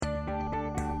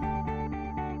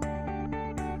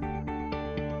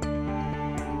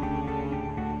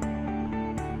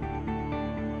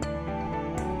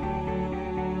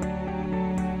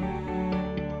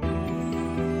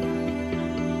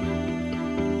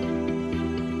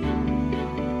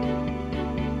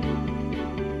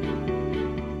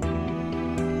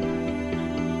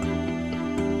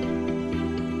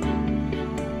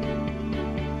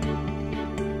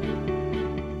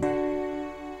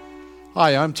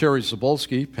Hi, I'm Terry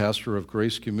Zabolski, pastor of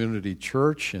Grace Community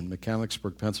Church in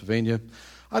Mechanicsburg, Pennsylvania.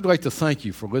 I'd like to thank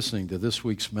you for listening to this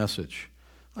week's message.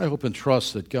 I hope and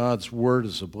trust that God's Word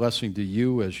is a blessing to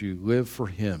you as you live for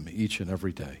Him each and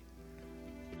every day.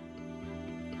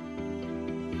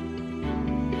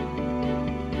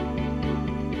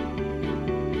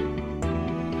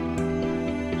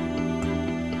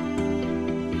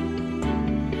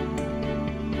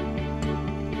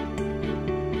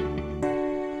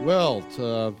 Well,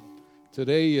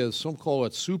 today is, some call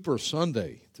it Super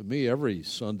Sunday. To me, every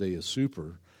Sunday is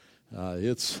super.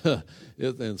 And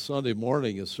Sunday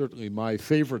morning is certainly my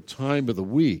favorite time of the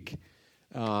week.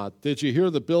 Did you hear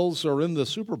the Bills are in the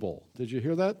Super Bowl? Did you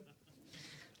hear that?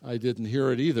 I didn't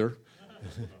hear it either.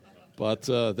 But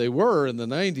they were in the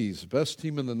 90s. The best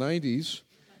team in the 90s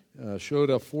showed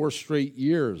up 4 straight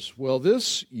years. Well,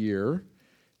 this year,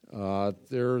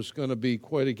 there's going to be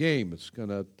quite a game.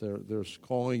 They're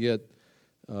calling it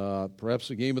perhaps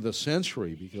the game of the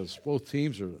century because both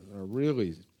teams are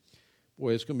really,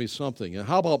 boy, it's going to be something. And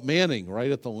how about Manning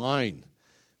right at the line?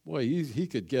 Boy, he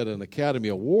could get an Academy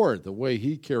Award the way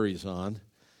he carries on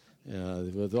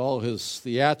with all his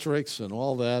theatrics and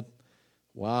all that.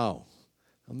 Wow.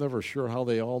 I'm never sure how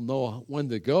they all know when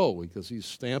to go because he's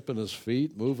stamping his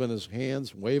feet, moving his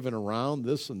hands, waving around,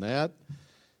 this and that.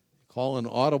 Calling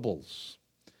audibles.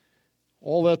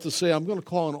 All that to say, I'm going to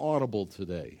call an audible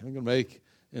today. I'm going to make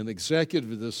an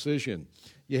executive decision.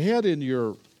 You had in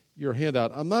your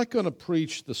handout, I'm not going to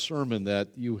preach the sermon that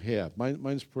you have.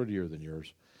 Mine's prettier than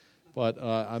yours. But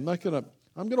I'm going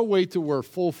to wait till we're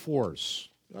full force.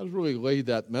 God's really laid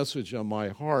that message on my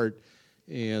heart.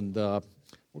 And we're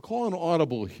calling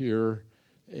audible here.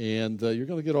 And you're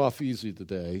going to get off easy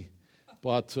today.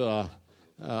 But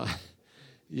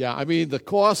yeah, I mean, the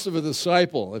cost of a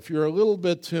disciple. If you're a little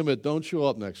bit timid, don't show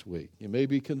up next week. You may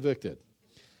be convicted.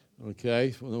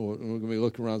 Okay? We're going to be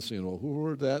looking around saying, well, who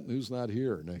heard that and who's not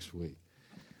here next week?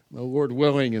 No, Lord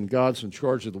willing, and God's in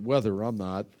charge of the weather. I'm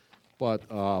not. But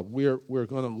we're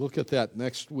going to look at that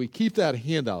next week. Keep that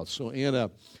handout so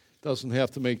Anna doesn't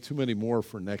have to make too many more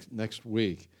for next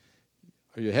week.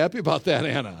 Are you happy about that,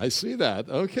 Anna? I see that.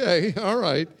 Okay, all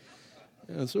right.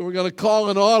 And so we're going to call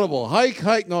an audible.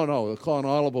 Hike. No, we'll call an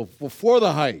audible before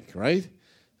the hike, right?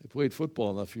 I played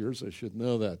football enough years, I should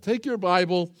know that. Take your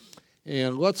Bible,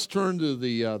 and let's turn to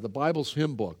the Bible's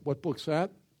hymn book. What book's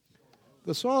that?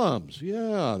 The Psalms.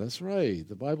 Yeah, that's right.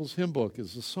 The Bible's hymn book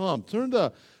is the Psalm. Turn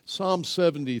to Psalm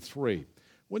 73.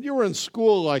 When you were in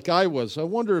school like I was, I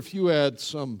wonder if you had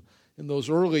in those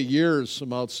early years,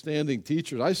 some outstanding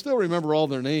teachers. I still remember all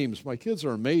their names. My kids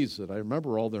are amazed that I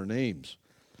remember all their names.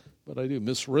 But I do.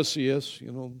 Miss Ricius,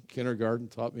 kindergarten,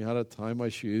 taught me how to tie my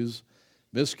shoes.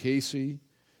 Miss Casey,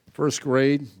 first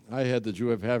grade. I had the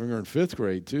joy of having her in 5th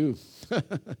grade, too.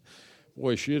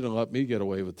 Boy, she didn't let me get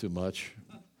away with too much.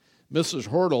 Mrs.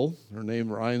 Hurdle, her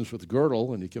name rhymes with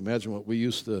girdle, and you can imagine what we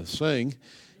used to sing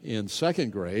in 2nd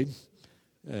grade,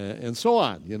 and so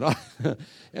on,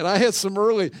 And I had some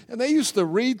early, and they used to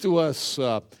read to us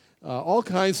all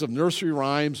kinds of nursery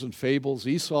rhymes and fables,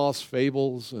 Aesop's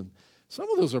fables, and some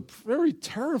of those are very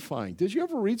terrifying. Did you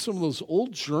ever read some of those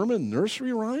old German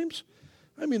nursery rhymes?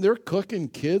 I mean, they're cooking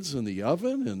kids in the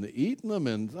oven and eating them,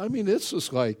 and I mean, it's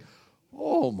just like,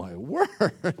 oh my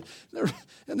word!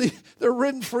 They're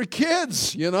written for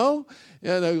kids, and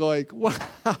they're like,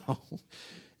 wow.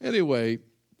 Anyway,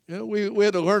 we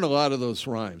had to learn a lot of those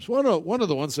rhymes. One of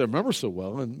the ones I remember so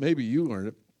well, and maybe you learned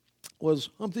it, was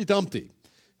Humpty Dumpty.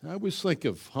 I always think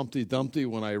of Humpty Dumpty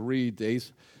when I read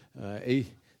Asaph,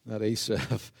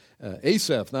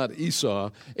 not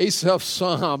Esau, Asaph's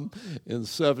Psalm in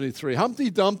 73. Humpty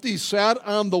Dumpty sat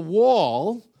on the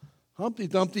wall. Humpty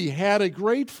Dumpty had a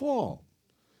great fall.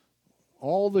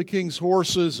 All the king's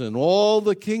horses and all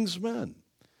the king's men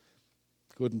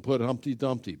couldn't put Humpty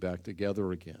Dumpty back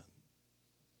together again.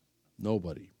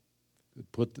 Nobody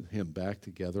could put him back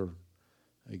together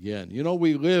again.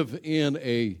 We live in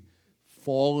a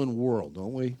fallen world,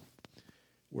 don't we?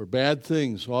 Where bad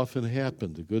things often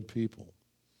happen to good people.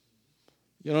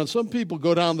 And some people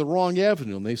go down the wrong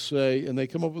avenue, and they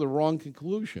come up with a wrong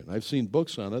conclusion. I've seen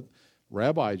books on it.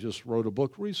 Rabbi just wrote a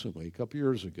book recently, a couple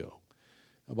years ago,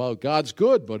 about God's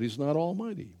good, but He's not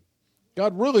almighty.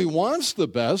 God really wants the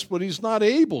best, but He's not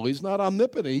able. He's not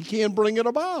omnipotent. He can't bring it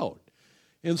about.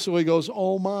 And so he goes,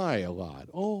 oh my, a lot.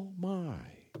 Oh my.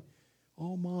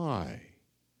 Oh my.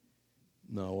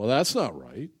 No, well, that's not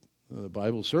right. The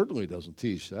Bible certainly doesn't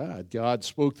teach that. God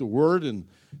spoke the word and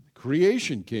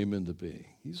creation came into being.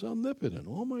 He's omnipotent,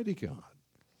 almighty God.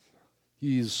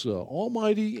 He's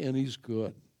almighty and He's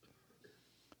good.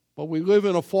 But we live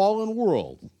in a fallen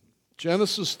world.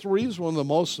 Genesis 3 is one of the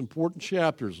most important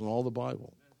chapters in all the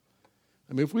Bible.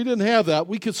 I mean, if we didn't have that,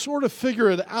 we could sort of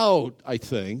figure it out, I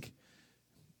think,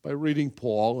 by reading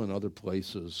Paul and other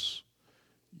places.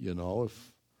 You know,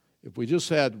 if we just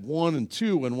had 1 and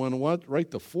 2 and went right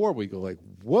to 4, we go like,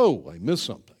 whoa, I missed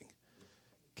something.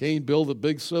 Cain built a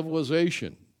big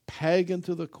civilization, pagan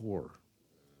to the core,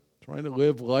 trying to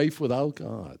live life without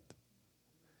God.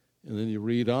 And then you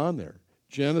read on there.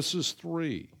 Genesis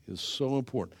 3 is so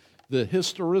important. The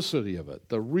historicity of it,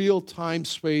 the real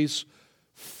time-space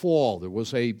fall. There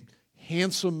was a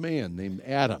handsome man named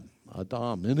Adam,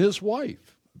 and his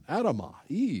wife, Adamah,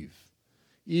 Eve.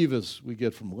 Eve, as we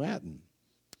get from Latin.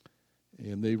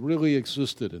 And they really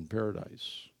existed in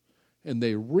paradise. And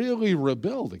they really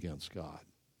rebelled against God.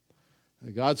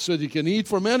 And God said you can eat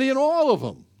from any and all of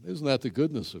them. Isn't that the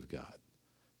goodness of God?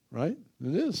 Right?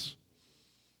 It is.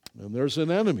 And there's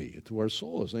an enemy to our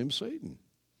soul. His name's Satan.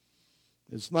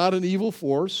 It's not an evil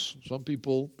force. Some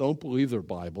people don't believe their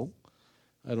Bible.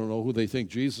 I don't know who they think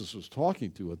Jesus was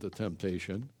talking to at the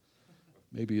temptation.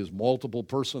 Maybe his multiple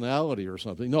personality or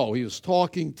something. No, he was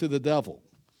talking to the devil.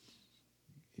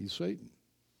 He's Satan.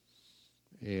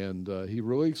 And he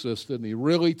really existed, and he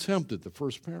really tempted the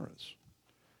first parents,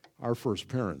 our first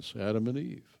parents, Adam and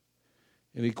Eve.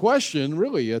 And he questioned,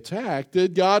 really attacked,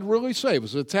 did God really say? It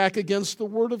was an attack against the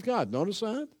Word of God. Notice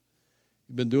that?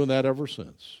 He's been doing that ever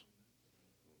since.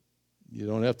 You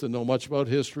don't have to know much about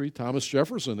history. Thomas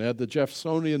Jefferson had the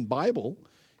Jeffersonian Bible.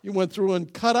 He went through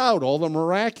and cut out all the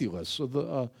miraculous of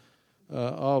the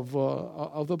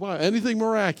Bible. Anything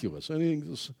miraculous,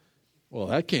 anything. Well,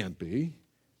 that can't be.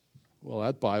 Well,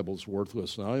 that Bible's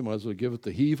worthless now. You might as well give it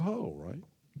to heave-ho, right?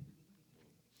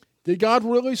 Did God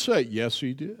really say? Yes,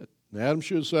 he did. And Adam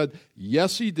should have said,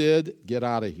 yes, he did. Get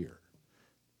out of here.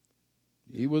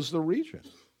 He was the regent.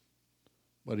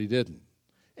 But he didn't.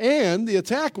 And the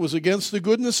attack was against the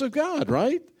goodness of God,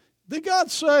 right? Did God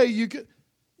say you can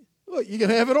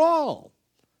have it all,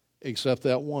 except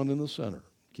that one in the center?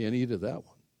 Can't eat of that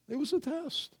one. It was a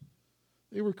test.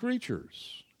 They were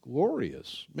creatures,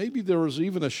 glorious. Maybe there was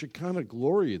even a Shekinah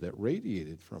glory that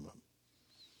radiated from them.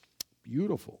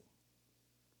 Beautiful.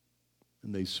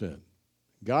 And they sinned.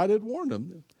 God had warned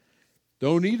them,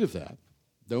 don't eat of that.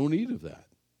 Don't eat of that.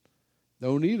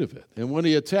 Don't eat of it. And when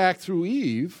he attacked through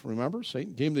Eve, remember,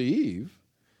 Satan came to Eve.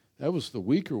 That was the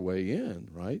weaker way in,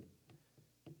 right?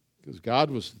 Because God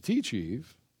was to teach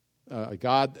Eve.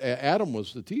 Adam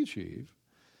was to teach Eve.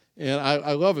 And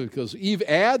I love it because Eve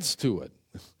adds to it.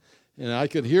 And I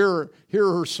could hear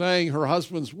her saying her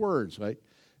husband's words, right?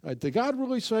 Did God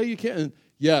really say you can't? And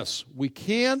yes, we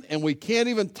can, and we can't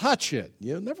even touch it.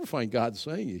 You'll never find God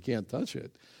saying you can't touch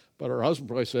it. But her husband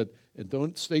probably said, and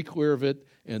don't stay clear of it,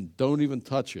 and don't even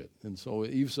touch it. And so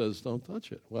Eve says, don't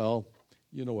touch it. Well,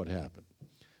 you know what happened.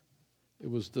 It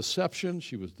was deception.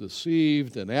 She was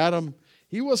deceived. And Adam,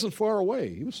 he wasn't far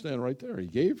away. He was standing right there.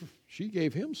 She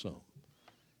gave him some.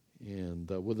 And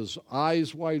with his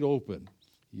eyes wide open,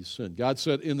 he sinned. God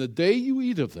said, in the day you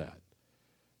eat of that,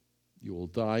 you will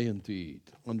die indeed.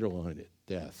 Underline it,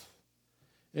 death.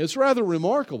 And it's rather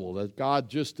remarkable that God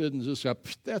just didn't just say,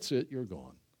 that's it, you're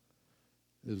gone.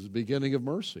 It was the beginning of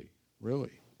mercy,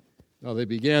 really. Now, they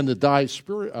began to die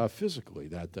physically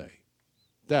that day.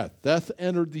 Death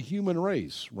entered the human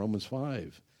race, Romans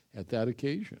 5, at that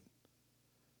occasion.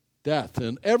 Death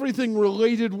and everything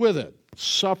related with it,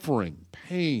 suffering,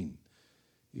 pain.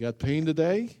 You got pain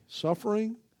today?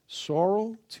 Suffering,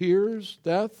 sorrow, tears,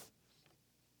 death.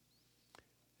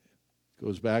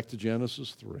 Goes back to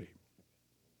Genesis 3.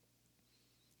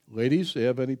 Ladies, do you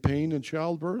have any pain in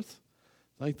childbirth?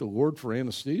 Thank the Lord for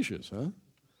anesthesias, huh?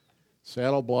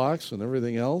 Saddle blocks and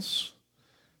everything else.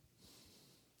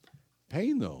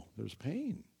 Pain, though. There's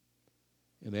pain.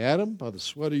 And Adam, by the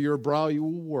sweat of your brow you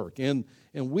will work. And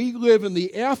we live in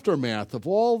the aftermath of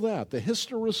all that, the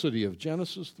historicity of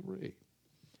Genesis 3.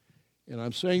 And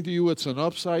I'm saying to you, it's an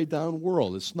upside-down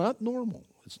world. It's not normal.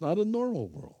 It's not a normal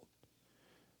world.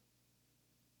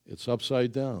 It's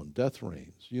upside down. Death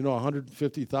reigns. You know,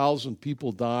 150,000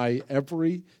 people die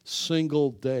every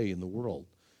single day in the world.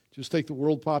 Just take the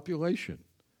world population.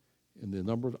 And the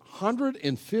number of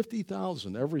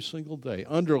 150,000 every single day,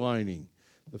 underlining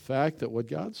the fact that what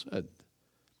God said,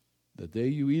 the day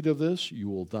you eat of this, you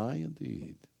will die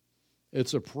indeed.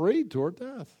 It's a parade toward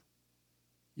death.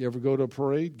 You ever go to a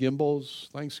parade? Gimbal's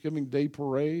Thanksgiving Day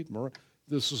parade?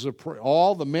 This is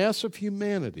all the mass of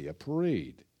humanity, a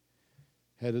parade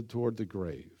headed toward the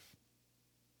grave.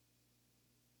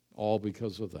 All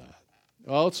because of that.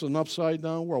 Well, it's an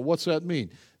upside-down world. What's that mean?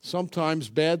 Sometimes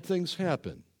bad things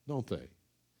happen, don't they?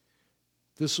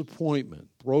 Disappointment,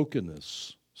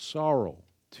 brokenness, sorrow,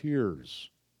 tears.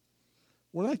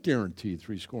 We're not guaranteed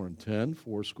 70,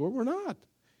 80, we're not.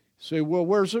 You say, well,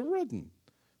 where's it written?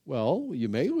 Well, you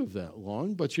may live that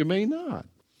long, but you may not.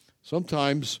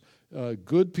 Sometimes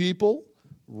good people,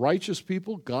 righteous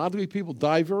people, godly people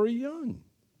die very young.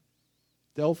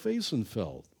 Del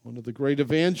Faisenfeld, one of the great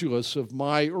evangelists of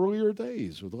my earlier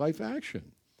days with Life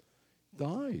Action,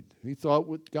 died. He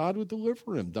thought God would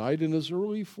deliver him, died in his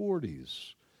early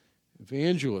 40s.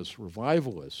 Evangelist,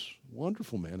 revivalist,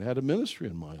 wonderful man, had a ministry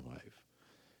in my life.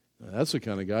 Now, that's the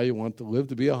kind of guy you want to live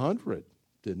to be 100.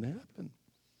 Didn't happen.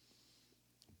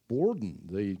 Borden,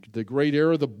 the great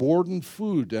heir of the Borden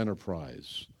Food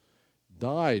Enterprise,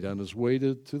 died on his way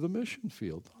to the mission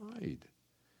field, died.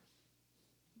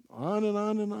 On and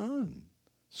on and on.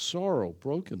 Sorrow,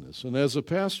 brokenness. And as a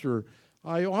pastor,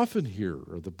 I often hear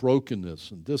of the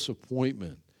brokenness and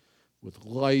disappointment with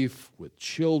life, with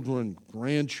children,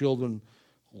 grandchildren,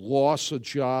 loss of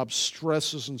jobs,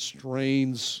 stresses and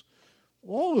strains,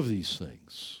 all of these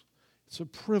things. It's a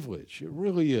privilege, it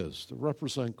really is, to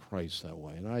represent Christ that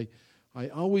way. And I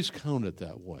always count it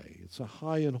that way. It's a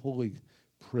high and holy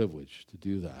privilege to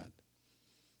do that.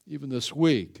 Even this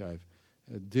week, I've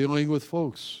dealing with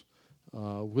folks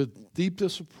with deep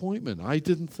disappointment. I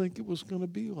didn't think it was going to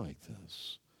be like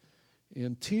this.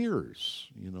 And tears,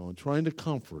 and trying to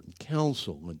comfort and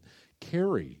counsel and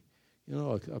carry.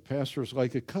 A pastor is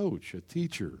like a coach, a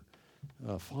teacher,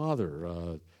 a father,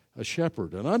 a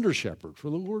shepherd, an under-shepherd for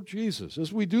the Lord Jesus.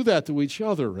 As we do that to each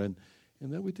other, and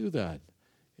then we do that.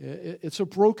 It's a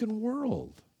broken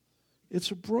world.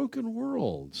 It's a broken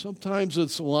world. Sometimes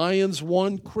it's Lions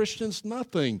 1, Christians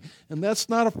nothing. And that's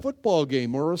not a football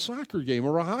game or a soccer game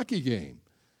or a hockey game.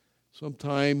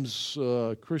 Sometimes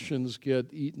Christians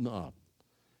get eaten up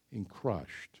and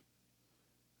crushed.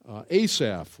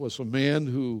 Asaph was a man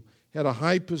who had a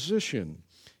high position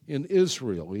in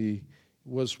Israel. He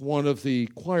was one of the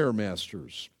choir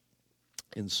masters.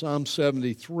 In Psalm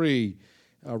 73,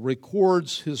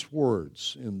 records his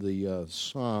words in the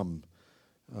Psalm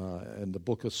and the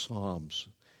book of Psalms.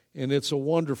 And it's a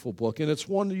wonderful book, and it's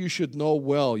one that you should know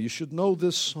well. You should know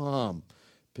this psalm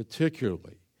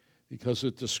particularly because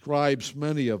it describes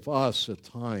many of us at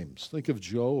times. Think of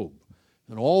Job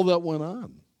and all that went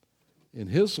on in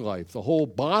his life. The whole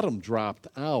bottom dropped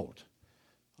out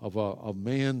of a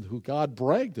man who God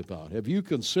bragged about. Have you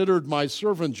considered my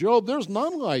servant Job? There's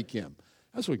none like him.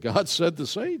 That's what God said to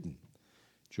Satan.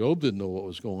 Job didn't know what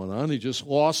was going on. He just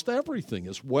lost everything,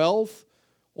 his wealth,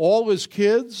 all his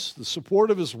kids, the support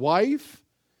of his wife.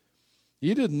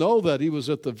 He didn't know that he was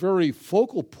at the very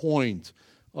focal point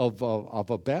of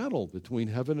a battle between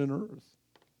heaven and earth.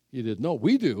 He didn't know.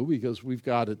 We do because we've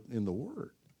got it in the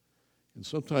Word. And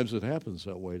sometimes it happens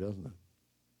that way, doesn't it?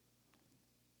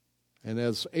 And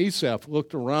as Asaph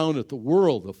looked around at the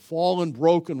world, the fallen,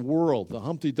 broken world, the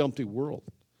Humpty Dumpty world,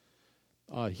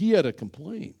 he had a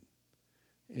complaint.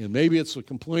 And maybe it's a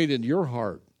complaint in your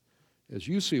heart as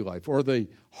you see life, or the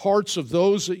hearts of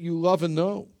those that you love and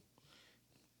know.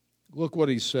 Look what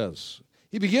he says.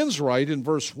 He begins right in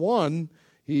verse 1.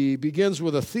 He begins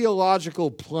with a theological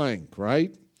plank,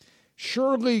 right?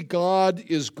 Surely God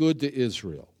is good to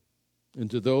Israel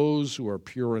and to those who are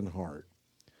pure in heart.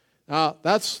 Now,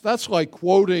 that's like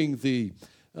quoting the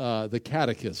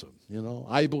catechism.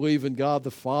 I believe in God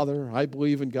the Father. I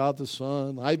believe in God the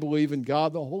Son. I believe in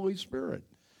God the Holy Spirit.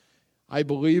 I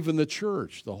believe in the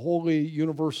church, the holy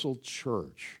universal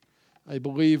church. I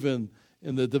believe in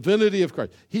the divinity of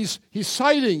Christ. He's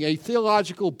citing a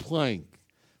theological plank,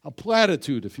 a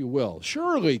platitude, if you will.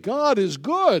 Surely God is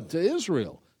good to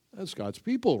Israel. That's God's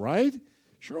people, right?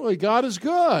 Surely God is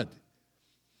good.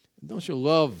 Don't you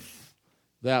love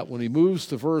that when he moves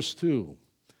to verse 2,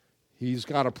 he's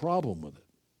got a problem with it.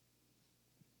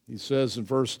 He says in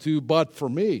verse 2, but for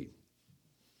me,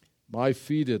 my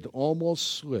feet had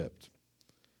almost slipped.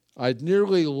 I'd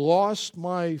nearly lost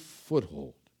my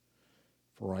foothold,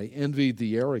 for I envied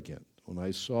the arrogant when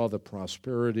I saw the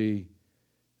prosperity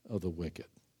of the wicked.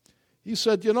 He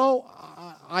said,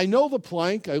 I know the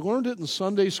plank. I learned it in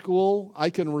Sunday school. I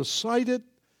can recite it.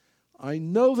 I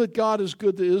know that God is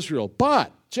good to Israel.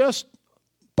 But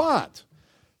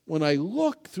when I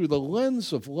look through the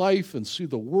lens of life and see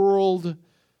the world,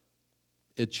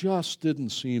 it just didn't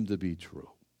seem to be true.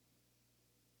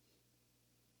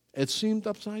 It seemed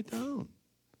upside down.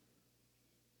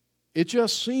 It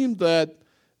just seemed that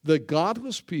the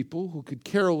godless people who could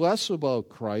care less about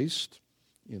Christ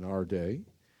in our day,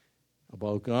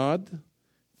 about God,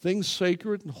 things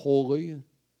sacred and holy,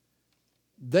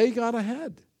 they got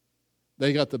ahead.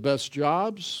 They got the best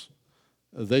jobs.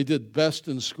 They did best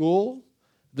in school.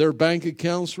 Their bank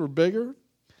accounts were bigger.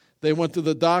 They went to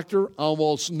the doctor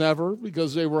almost never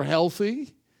because they were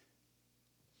healthy.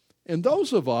 And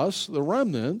those of us, the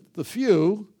remnant, the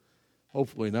few,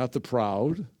 hopefully not the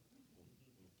proud,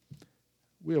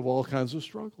 we have all kinds of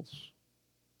struggles.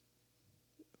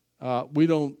 We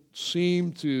don't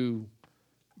seem to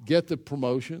get the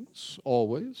promotions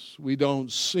always. We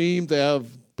don't seem to have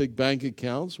big bank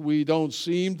accounts. We don't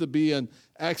seem to be in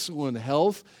excellent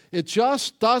health. It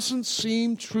just doesn't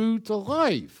seem true to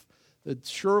life that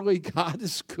surely God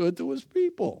is good to his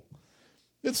people.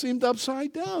 It seemed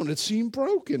upside down. It seemed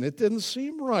broken. It didn't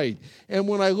seem right. And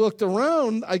when I looked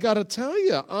around, I got to tell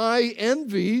you, I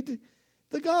envied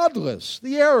the godless,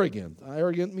 the arrogant.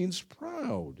 Arrogant means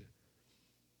proud.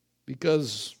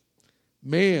 Because,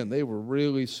 man, they were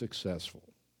really successful.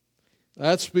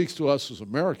 That speaks to us as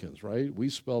Americans, right? We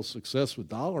spell success with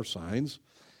dollar signs.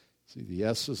 See the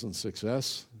S's in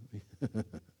success?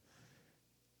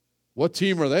 What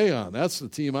team are they on? That's the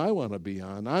team I want to be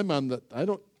on. I'm on the, I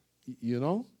don't, you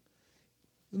know?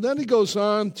 And then he goes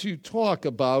on to talk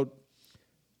about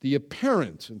the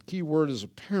apparent, and key word is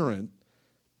apparent,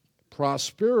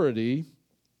 prosperity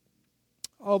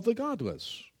of the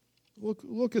godless.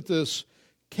 Look at this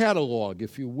catalog,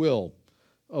 if you will,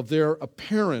 of their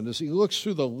apparent as he looks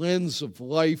through the lens of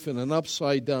life in an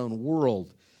upside-down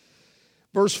world.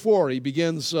 Verse 4, he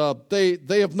begins, they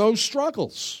have no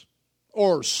struggles,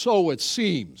 or so it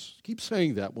seems. Keep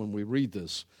saying that when we read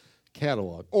this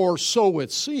catalog, or so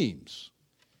it seems.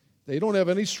 They don't have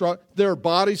any struggle. Their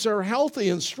bodies are healthy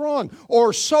and strong,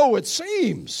 or so it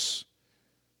seems.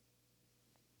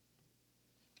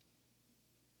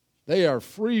 They are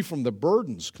free from the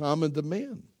burdens common to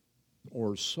man,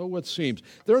 or so it seems.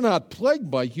 They're not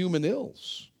plagued by human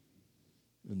ills,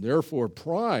 and therefore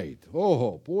pride,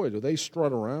 oh boy, do they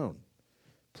strut around.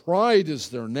 Pride is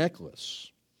their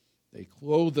necklace. They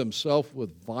clothe themselves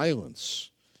with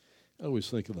violence. I always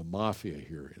think of the mafia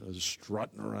here,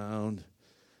 strutting around.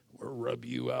 We'll rub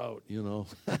you out,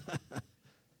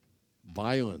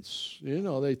 Violence.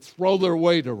 They throw their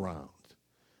weight around.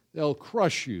 They'll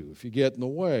crush you if you get in the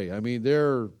way. I mean,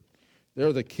 they're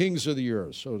the kings of the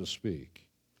earth, so to speak.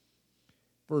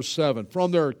 Verse 7,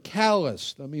 from their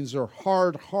callous, that means their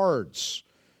hard hearts,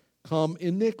 come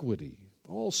iniquity,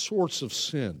 all sorts of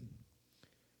sin.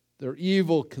 Their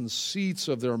evil conceits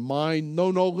of their mind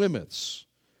know no limits.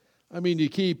 I mean, you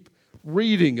keep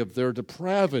reading of their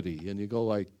depravity, and you go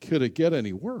like, could it get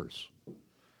any worse?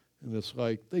 And it's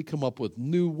like they come up with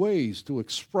new ways to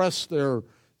express their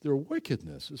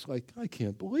wickedness. It's like, I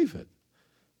can't believe it.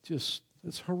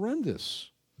 It's horrendous.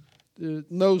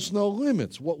 It knows no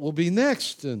limits. What will be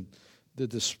next in the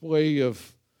display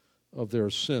of their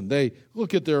sin? They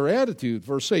look at their attitude.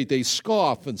 Verse 8, they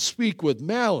scoff and speak with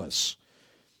malice.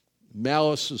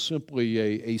 Malice is simply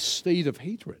a state of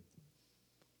hatred.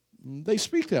 They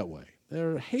speak that way.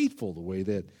 They're hateful the way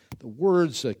that the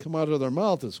words that come out of their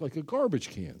mouth is like a garbage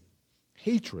can.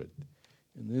 Hatred.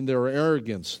 And in their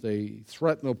arrogance, they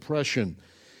threaten oppression.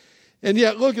 And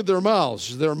yet, look at their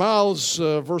mouths. Their mouths,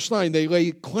 verse 9, they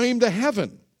lay claim to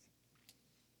heaven.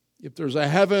 If there's a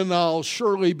heaven, I'll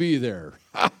surely be there.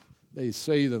 They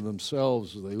say to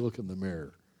themselves as they look in the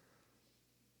mirror.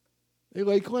 They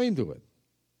lay claim to it.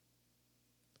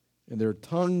 And their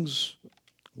tongues,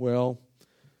 well,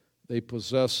 they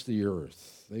possess the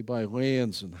earth. They buy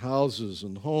lands and houses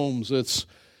and homes. It's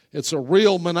a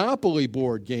real monopoly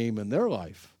board game in their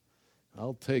life.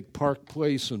 I'll take Park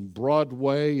Place and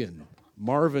Broadway and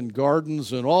Marvin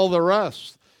Gardens and all the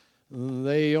rest.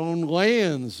 They own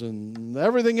lands and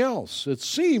everything else. It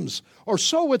seems, or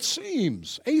so it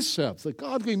seems, Asaph, the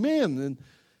godly man, and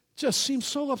just seems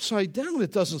so upside down.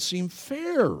 It doesn't seem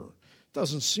fair. It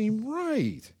doesn't seem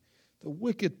right. The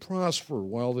wicked prosper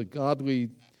while the godly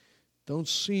don't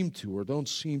seem to or don't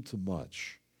seem to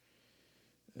much.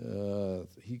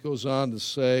 He goes on to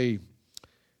say,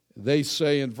 they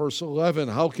say in verse 11,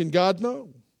 how can God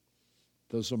know?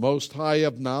 Does the Most High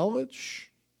have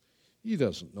knowledge? He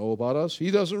doesn't know about us.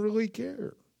 He doesn't really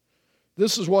care.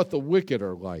 This is what the wicked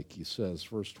are like, he says,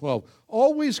 verse 12.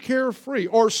 Always carefree,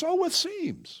 or so it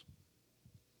seems.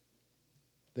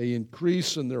 They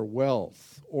increase in their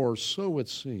wealth, or so it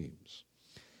seems.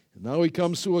 And now he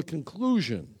comes to a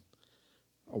conclusion,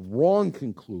 a wrong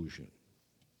conclusion.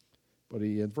 But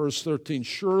he, in verse 13,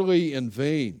 surely in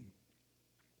vain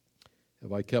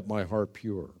have I kept my heart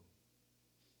pure.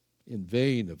 In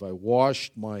vain have I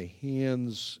washed my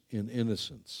hands in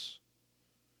innocence.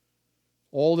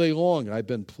 All day long I've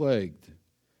been plagued.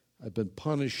 I've been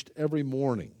punished every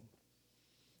morning.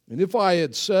 And if I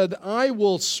had said, I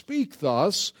will speak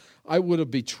thus, I would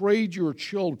have betrayed your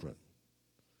children.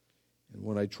 And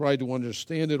when I tried to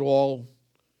understand it all,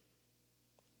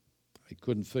 I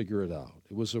couldn't figure it out.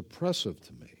 It was oppressive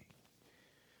to me.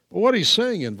 But what he's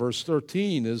saying in verse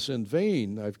 13 is, in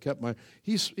vain I've kept my...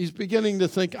 He's beginning to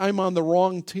think I'm on the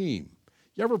wrong team.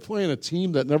 You ever play in a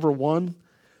team that never won?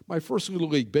 My first Little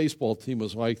League baseball team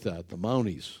was like that, the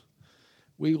Mounties.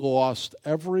 We lost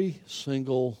every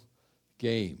single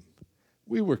game.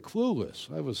 We were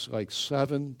clueless. I was like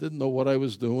 7, didn't know what I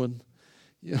was doing.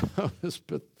 You know, it was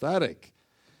pathetic.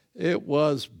 It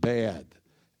was bad.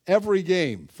 Every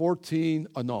game, 0-14.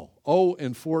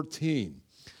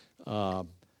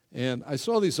 And I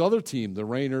saw these other teams, the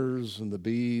Rainers and the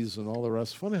Bees and all the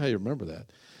rest. Funny how you remember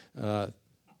that.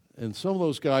 And some of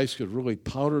those guys could really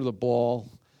powder the ball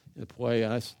and play.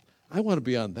 And I want to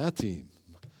be on that team.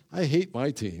 I hate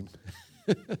my team.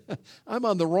 I'm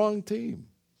on the wrong team.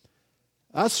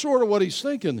 That's sort of what he's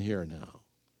thinking here now.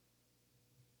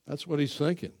 That's what he's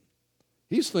thinking.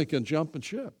 He's thinking jumping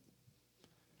ship.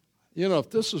 You know, if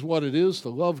this is what it is to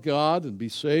love God and be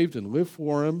saved and live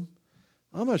for Him,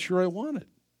 I'm not sure I want it.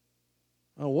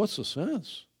 Oh, what's the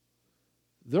sense?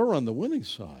 They're on the winning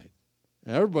side.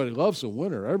 And everybody loves a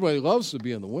winner. Everybody loves to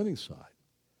be on the winning side.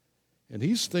 And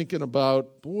he's thinking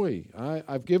about, boy,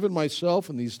 I've given myself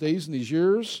in these days and these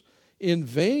years, in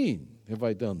vain have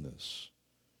I done this.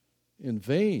 In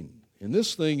vain. And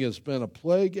this thing has been a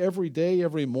plague every day,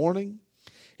 every morning.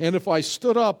 And if I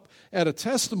stood up at a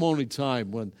testimony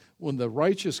time when the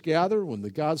righteous gather, when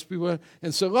the God's people,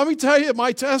 and said, let me tell you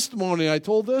my testimony, I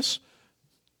told this,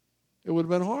 it would have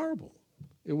been horrible.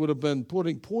 It would have been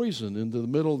putting poison into the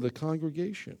middle of the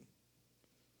congregation.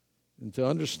 And to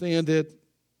understand it,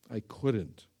 I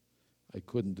couldn't. I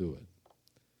couldn't do it.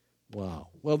 Wow.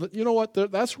 Well, you know what?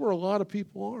 That's where a lot of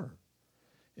people are,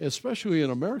 especially in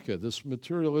America, this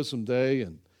materialism day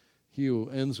and he who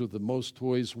ends with the most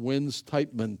toys wins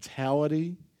type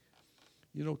mentality.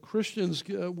 You know, Christians,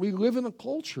 we live in a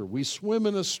culture. We swim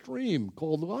in a stream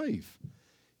called life.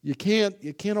 You can't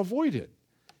avoid it.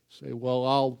 Say,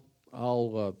 well,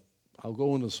 I'll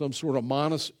go into some sort of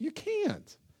monastery. You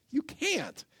can't. You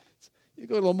can't. You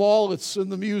go to the mall, it's in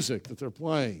the music that they're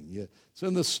playing. It's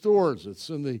in the stores. It's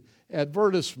in the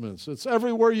advertisements. It's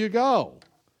everywhere you go.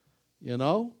 You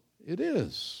know, it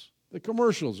is. The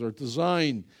commercials are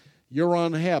designed, you're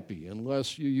unhappy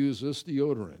unless you use this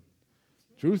deodorant.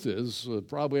 Truth is,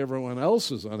 probably everyone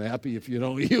else is unhappy if you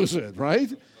don't use it, right?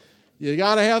 You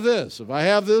got to have this. If I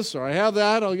have this or I have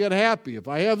that, I'll get happy. If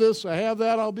I have this, I have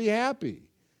that, I'll be happy.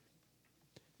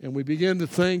 And we begin to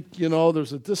think, you know,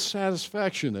 there's a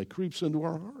dissatisfaction that creeps into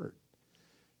our heart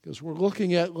because we're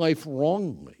looking at life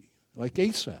wrongly, like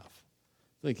Asaph,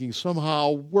 thinking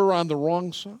somehow we're on the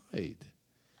wrong side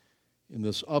in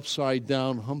this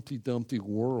upside-down, Humpty-Dumpty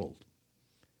world.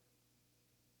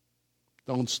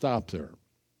 Don't stop there.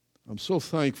 I'm so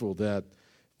thankful that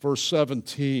verse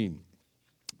 17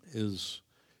 is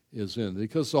in,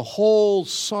 because the whole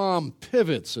psalm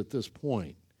pivots at this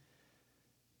point.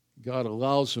 God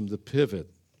allows him to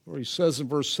pivot. Or he says in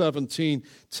verse 17,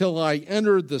 till I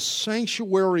entered the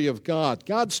sanctuary of God,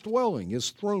 God's dwelling,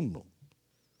 his throne room.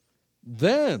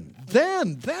 Then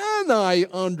I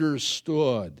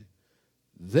understood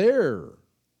the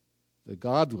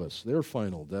godless, their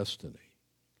final destiny.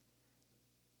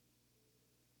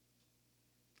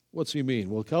 What's he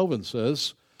mean? Well, Calvin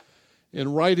says,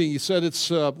 in writing, he said it's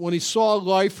when he saw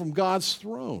life from God's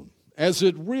throne, as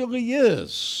it really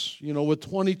is, you know, with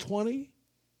 2020,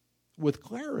 with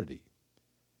clarity.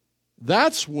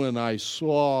 That's when I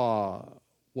saw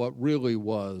what really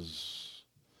was,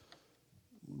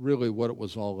 what it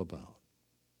was all about.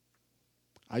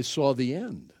 I saw the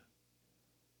end.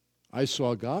 I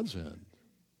saw God's end.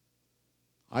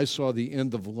 I saw the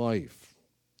end of life.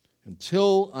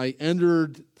 Until I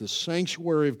entered the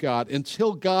sanctuary of God,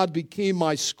 until God became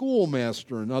my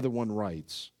schoolmaster, another one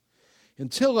writes.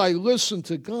 Until I listened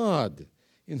to God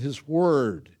in His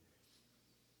Word.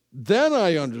 Then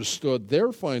I understood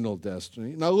their final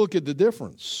destiny. Now look at the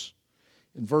difference.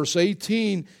 In verse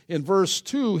 18, in verse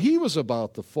 2, he was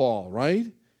about to fall, right?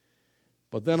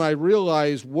 But then I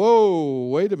realized, whoa,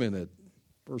 wait a minute.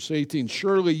 Verse 18,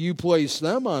 surely you place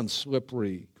them on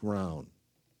slippery ground.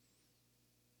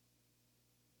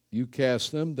 You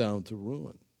cast them down to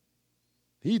ruin.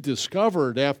 He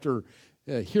discovered after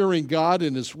hearing God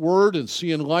in His Word and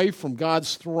seeing life from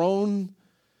God's throne,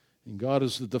 and God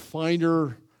is the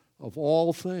definer of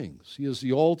all things. He is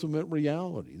the ultimate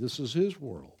reality. This is His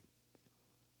world.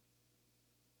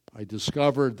 I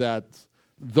discovered that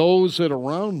those that are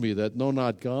around me that know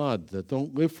not God, that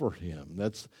don't live for Him,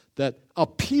 that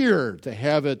appear to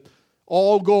have it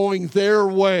all going their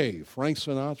way, Frank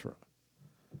Sinatra,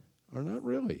 are not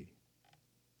really.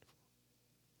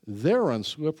 They're on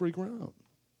slippery ground.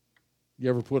 You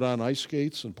ever put on ice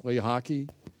skates and play hockey?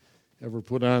 Ever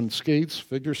put on skates,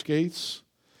 figure skates?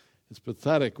 It's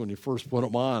pathetic when you first put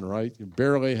them on, right? You're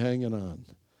barely hanging on.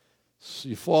 So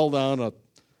you fall down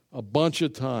a bunch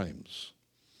of times.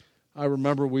 I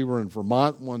remember we were in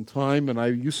Vermont one time, and I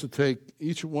used to take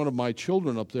each one of my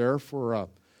children up there for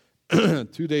 2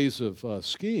 days of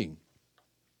skiing.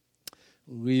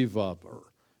 Leave up or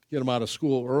get them out of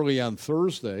school early on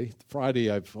Thursday.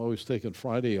 Friday, I've always taken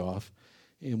Friday off,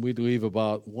 and we'd leave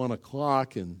about 1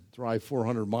 o'clock and drive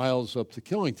 400 miles up to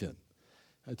Killington.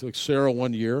 I took Sarah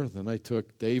one year, then I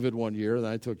took David one year,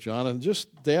 then I took Jonathan, just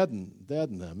Dad and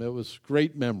them. It was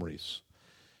great memories.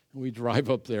 And we drive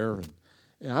up there,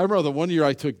 and I remember the one year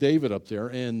I took David up there,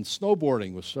 and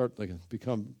snowboarding was starting to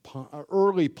become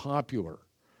early popular.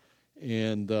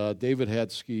 And David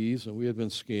had skis, and we had been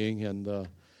skiing, and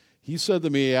he said to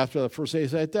me after the first day, he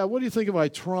said, "Dad, what do you think if I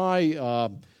try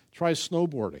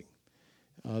snowboarding?"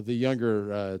 The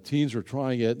younger teens were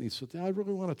trying it, and he said, "Dad, I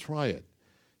really want to try it."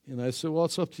 And I said, "Well,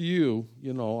 it's up to you.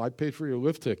 You know, I paid for your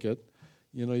lift ticket.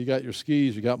 You know, you got your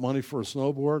skis, you got money for a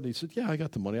snowboard." And he said, "Yeah, I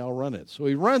got the money. I'll rent it." So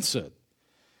he rents it.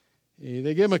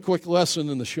 They gave him a quick lesson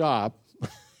in the shop.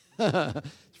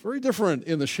 It's very different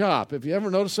in the shop. If you ever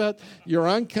notice that, you're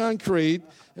on concrete,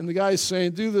 and the guy's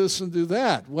saying, "Do this and do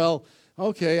that." Well,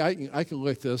 okay, I can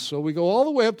lick this. So we go all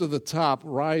the way up to the top,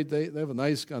 ride. They have a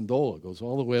nice gondola. It goes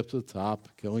all the way up to the top,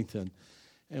 Killington.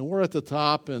 And we're at the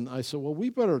top, and I said, "Well, we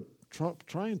better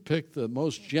try and pick the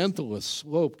most gentlest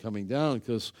slope coming down,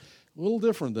 because a little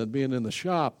different than being in the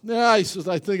shop." "Yeah," he says,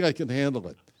 "I think I can handle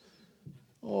it."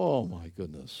 Oh, my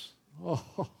goodness.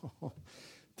 Oh,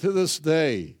 to this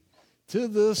day,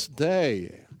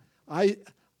 I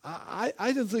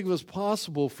didn't think it was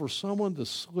possible for someone to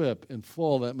slip and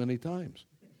fall that many times.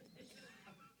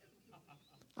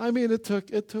 I mean, it took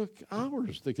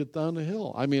hours to get down the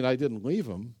hill. I mean, I didn't leave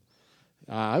him.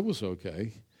 I was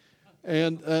okay.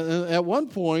 And at one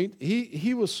point,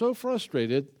 he was so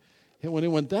frustrated, and when he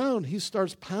went down, he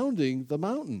starts pounding the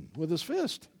mountain with his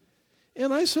fist.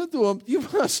 And I said to him, you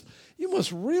must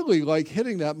really like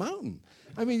hitting that mountain.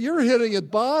 I mean, you're hitting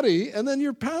it body, and then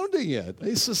you're pounding it."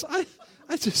 He says, I'm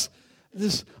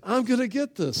going to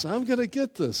get this. I'm going to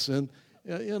get this. And,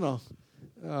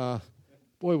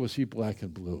 boy, was he black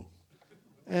and blue.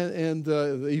 And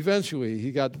eventually,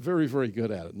 he got very, very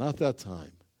good at it. Not that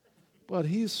time. But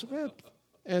he slipped,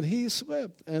 and he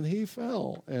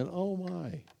fell, and oh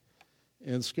my.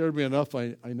 And scared me enough,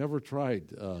 I never tried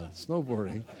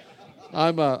snowboarding.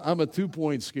 I'm a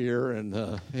 2-point skier, and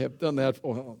have done that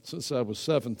since I was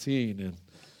 17.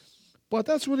 But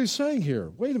that's what he's saying here.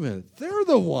 Wait a minute. They're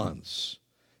the ones.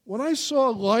 When I saw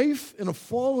life in a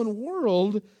fallen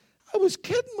world, I was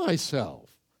kidding myself,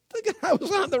 thinking I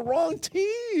was on the wrong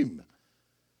team.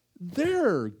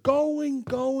 They're going,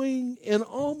 and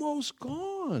almost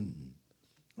gone.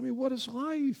 I mean, what is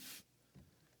life?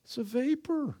 It's a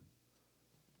vapor.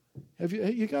 Have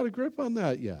you got a grip on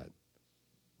that yet?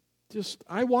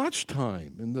 I watch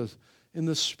time, and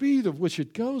the speed of which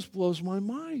it goes blows my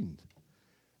mind.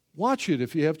 Watch it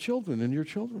if you have children and your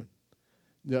children.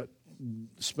 Yeah,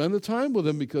 spend the time with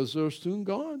them, because they're soon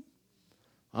gone.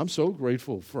 I'm so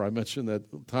grateful for, I mentioned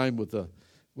that time with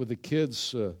the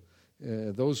kids.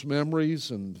 Those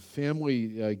memories and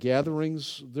family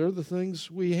gatherings, they're the things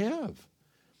we have,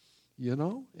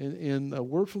 And a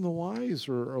word from the wise,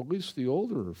 or at least the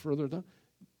older or further down,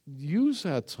 use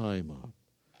that time up.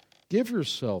 Give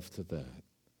yourself to that.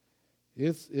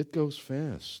 It goes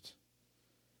fast.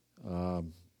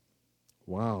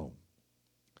 Wow.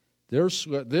 They're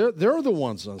the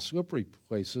ones on slippery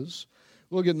places.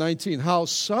 Look at 19. How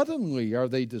suddenly are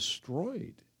they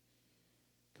destroyed,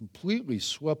 completely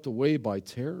swept away by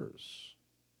terrors.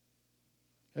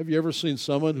 Have you ever seen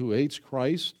someone who hates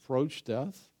Christ approach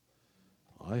death?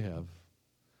 I have.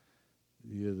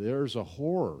 Yeah, there's a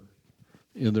horror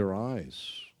in their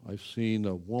eyes. I've seen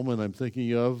a woman I'm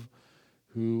thinking of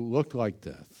who looked like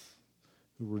death,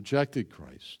 who rejected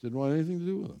Christ, didn't want anything to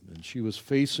do with him, and she was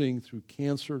facing through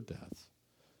cancer death.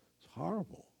 It's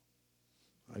horrible.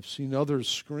 I've seen others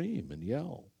scream and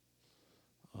yell.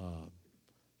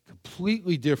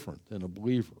 Completely different than a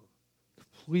believer.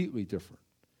 Completely different.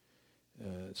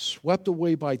 Swept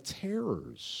away by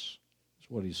terrors is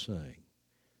what he's saying.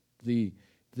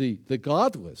 The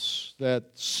godless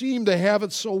that seem to have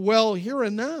it so well here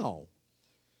and now.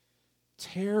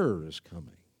 Terror is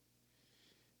coming.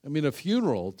 I mean, a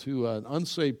funeral to an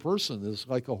unsaved person is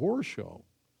like a horror show.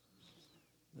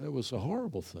 It was a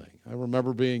horrible thing. I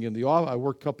remember being in the office. I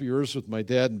worked a couple years with my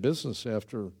dad in business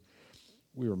after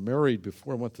we were married,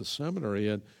 before I went to seminary,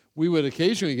 and we would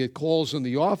occasionally get calls in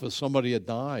the office, somebody had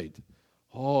died.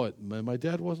 Oh, my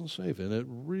dad wasn't saved, and it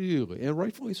really, and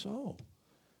rightfully so.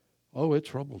 Oh, it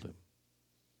troubled him.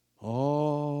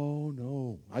 Oh,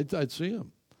 no. I'd see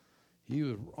him. He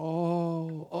would,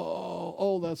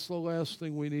 that's the last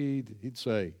thing we need, he'd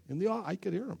say. And I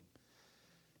could hear him.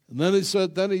 And then he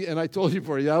said, and I told you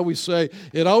before, he always say,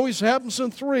 it always happens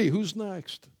in three. Who's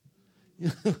next?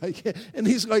 And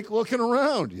he's like looking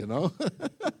around,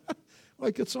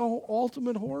 like it's an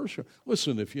ultimate horror show.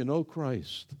 Listen, if you know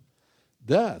Christ,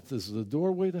 death is the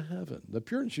doorway to heaven. The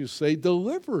Puritans used to say,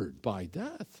 delivered by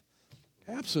death.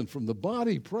 Absent from the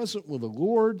body, present with the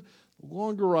Lord. The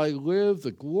longer I live,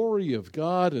 the glory of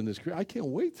God and His creation. I can't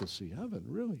wait to see heaven,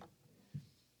 really.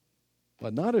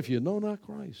 But not if you know not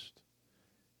Christ.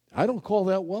 I don't call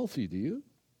that wealthy, do you?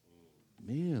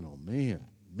 Man, oh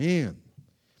man.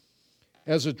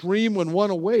 As a dream when one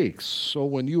awakes, so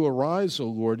when you arise, O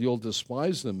Lord, you'll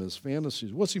despise them as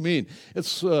fantasies. What's he mean?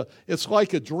 It's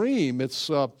like a dream. It's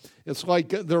like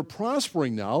they're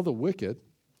prospering now, the wicked,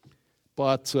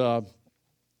 but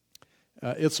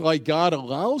it's like God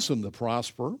allows them to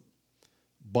prosper,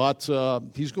 but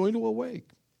He's going to awake,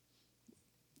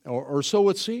 or so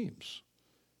it seems,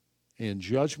 and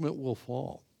judgment will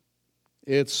fall.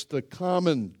 It's the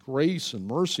common grace and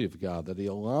mercy of God that He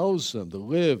allows them to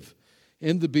live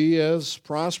and to be as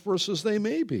prosperous as they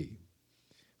may be.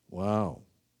 Wow.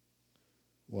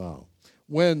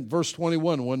 When, verse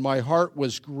 21, when my heart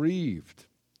was grieved,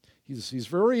 he's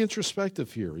very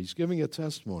introspective here. He's giving a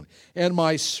testimony. And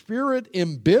my spirit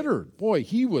embittered. Boy,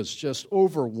 he was just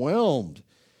overwhelmed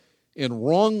in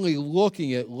wrongly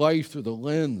looking at life through the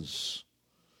lens.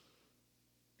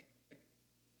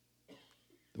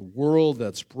 The world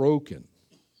that's broken.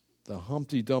 The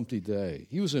Humpty Dumpty day.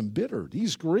 He was embittered.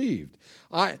 He's grieved.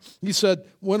 He said,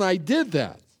 when I did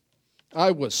that,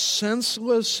 I was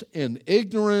senseless and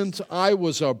ignorant. I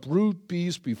was a brute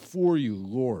beast before you,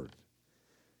 Lord.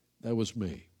 That was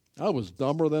me. I was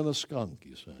dumber than a skunk,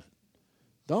 he said.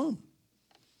 Dumb.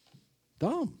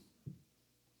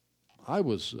 I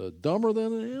was dumber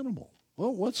than an animal.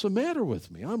 Well, what's the matter with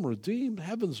me? I'm redeemed.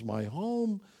 Heaven's my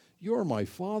home. You're my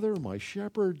father, my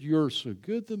shepherd. You're so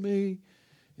good to me.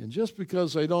 And just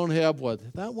because I don't have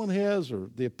what that one has, or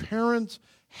the apparent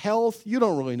health, you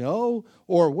don't really know,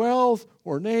 or wealth,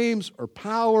 or names, or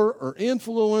power, or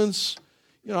influence,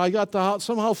 I got to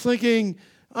somehow thinking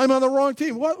I'm on the wrong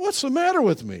team. What's the matter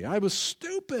with me? I was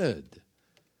stupid.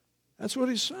 That's what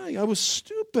he's saying. I was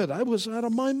stupid. I was out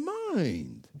of my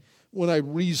mind when I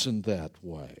reasoned that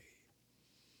way.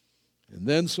 And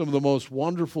then some of the most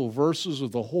wonderful verses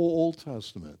of the whole Old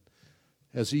Testament.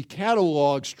 As he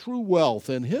catalogs true wealth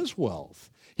and his wealth,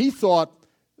 he thought,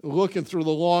 looking through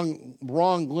the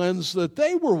wrong lens, that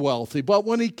they were wealthy. But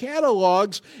when he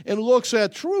catalogs and looks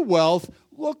at true wealth,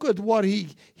 look at what he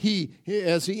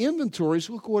as he inventories,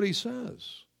 look what he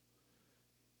says.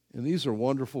 And these are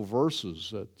wonderful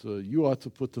verses that you ought to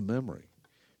put to memory.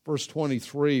 Verse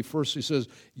 23, first he says,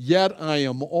 yet I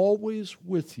am always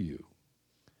with you.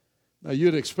 Now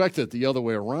you'd expect it the other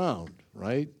way around,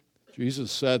 right? Jesus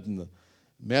said in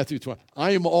Matthew 20,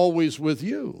 I am always with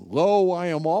you. Lo, I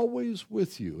am always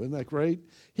with you. Isn't that great?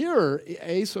 Here,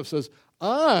 Asaph says,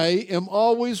 I am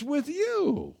always with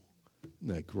you.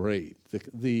 Isn't that great?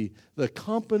 The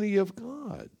company of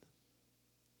God.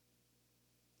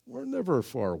 We're never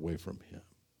far away from Him.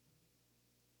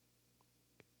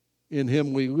 In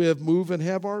Him we live, move, and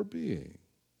have our being.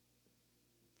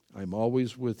 I'm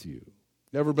always with you.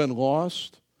 Never been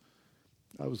lost?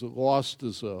 I was lost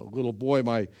as a little boy.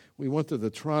 We went to the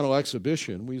Toronto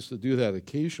exhibition. We used to do that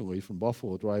occasionally from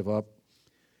Buffalo, drive up.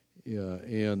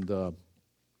 And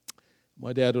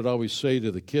my dad would always say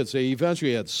to the kids, they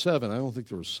eventually had 7. I don't think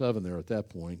there were 7 there at that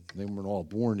point. They weren't all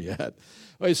born yet.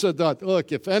 He said,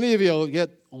 look, if any of you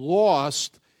get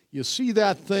lost, you see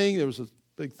that thing, there was a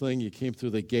big thing, you came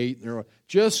through the gate, and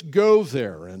just go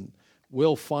there and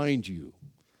we'll find you.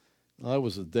 That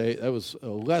was a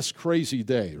less crazy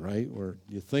day, right? Where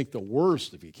you think the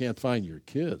worst if you can't find your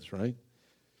kids, right?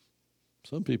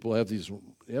 Some people have these, you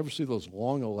ever see those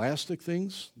long elastic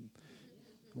things?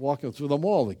 Walking through the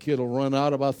mall, the kid will run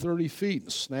out about 30 feet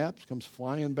and snaps, comes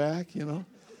flying back,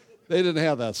 They didn't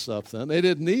have that stuff then. They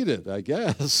didn't need it, I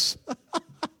guess.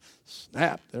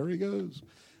 Snap, there he goes.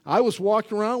 I was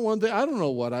walking around one day, I don't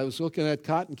know what, I was looking at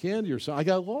cotton candy or something. I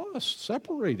got lost,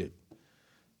 separated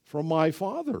from my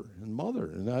father and mother.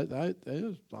 And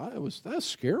that's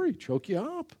scary, choke you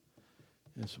up.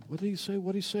 And I said, what did he say?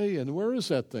 What did he say? And where is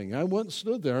that thing? I went and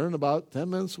stood there, and about 10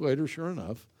 minutes later, sure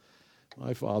enough,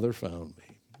 my father found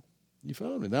me. He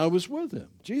found me. Now I was with him.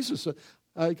 Jesus said,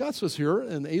 God says here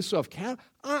in Asaph,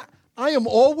 I am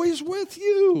always with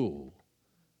you.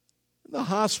 in the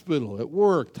hospital, at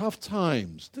work, tough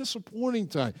times, disappointing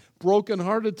times,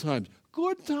 broken-hearted times,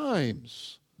 good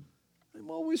times. I'm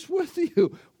always with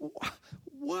you.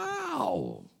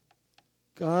 Wow.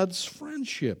 God's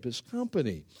friendship, his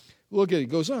company. Look at it. It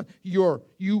goes on.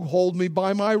 You hold me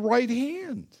by my right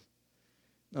hand.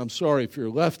 I'm sorry if you're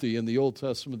lefty. In the Old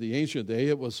Testament, the ancient day,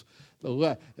 it was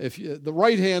the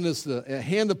right hand is the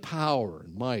hand of power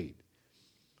and might.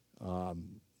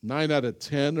 9 out of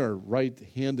 10 are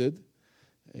right-handed,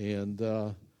 and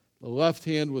the left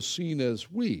hand was seen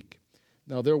as weak.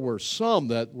 Now, there were some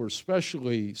that were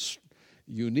especially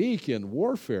unique in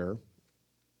warfare,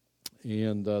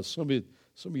 and some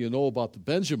of you know about the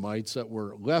Benjamites that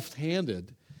were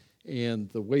left-handed, and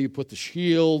the way you put the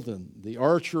shield and the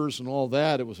archers and all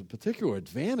that, it was a particular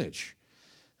advantage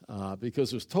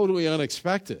because it was totally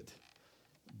unexpected.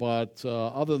 But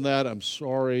other than that, I'm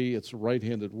sorry, it's a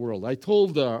right-handed world. I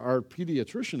told our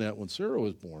pediatrician that when Sarah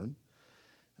was born,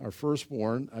 our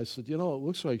firstborn, I said, it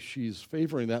looks like she's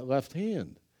favoring that left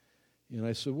hand. And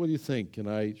I said, what do you think?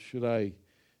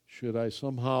 Should I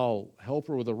somehow help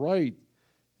her with the right?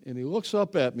 And he looks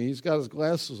up at me. He's got his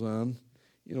glasses on.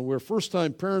 We're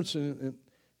first-time parents, and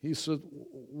he said,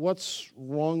 what's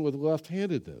wrong with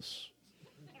left-handedness?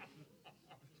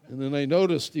 And then I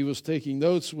noticed he was taking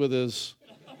notes with his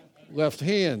left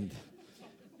hand.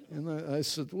 And I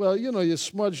said, well, you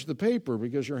smudged the paper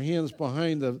because your hand's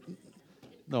behind the...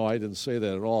 No, I didn't say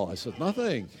that at all. I said,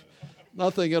 nothing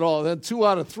at all. Then 2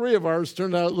 out of 3 of ours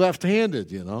turned out left-handed,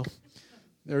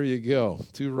 There you go.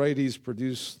 2 righties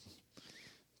produce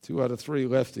 2 out of 3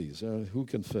 lefties. Who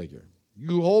can figure?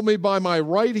 You hold me by my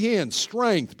right hand,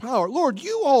 strength, power. Lord,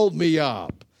 you hold me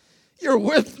up. You're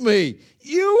with me.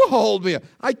 You hold me up.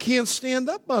 I can't stand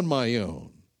up on my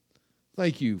own.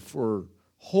 Thank you for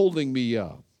holding me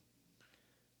up.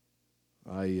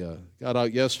 I got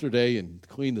out yesterday and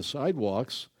cleaned the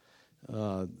sidewalks,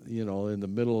 in the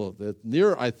middle of that.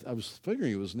 I was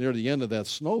figuring it was near the end of that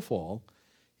snowfall.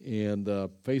 And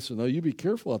Faith said, no, you be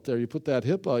careful out there. You put that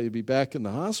hip out, you'll be back in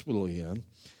the hospital again.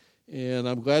 And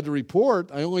I'm glad to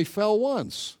report I only fell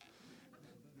once.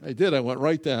 I did. I went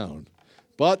right down.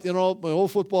 But, my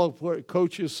old football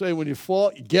coaches say when you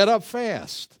fall, you get up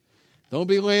fast. Don't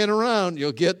be laying around.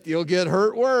 You'll get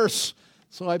hurt worse.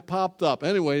 So I popped up.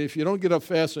 Anyway, if you don't get up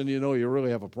fast, then you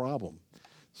really have a problem.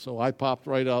 So I popped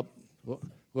right up,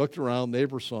 looked around.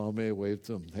 Neighbor saw me, waved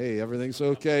to him. Hey, everything's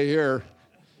okay here.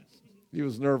 He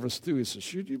was nervous too. He said,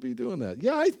 should you be doing that?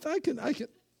 Yeah,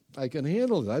 I can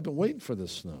handle it. I've been waiting for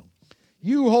this snow.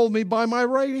 You hold me by my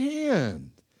right hand.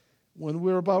 When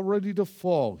we're about ready to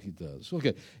fall, he does.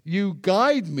 Okay. You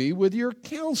guide me with your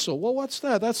counsel. Well, what's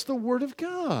that? That's the Word of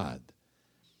God.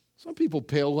 Some people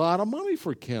pay a lot of money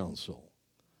for counsel.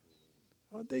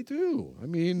 They do.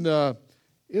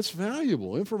 It's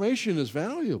valuable. Information is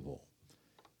valuable.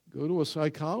 Go to a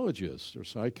psychologist or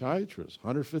psychiatrist,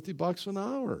 $150 an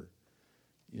hour.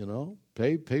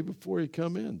 Pay before you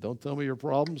come in. Don't tell me your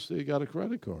problems till you got a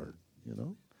credit card,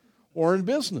 Or in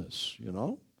business,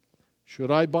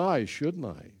 Should I buy? Shouldn't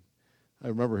I? I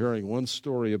remember hearing one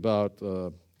story about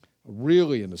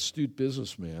really an astute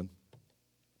businessman,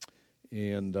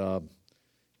 and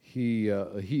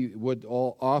he would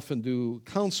often do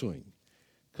counseling,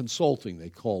 consulting, they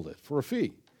called it, for a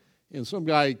fee. And some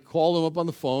guy called him up on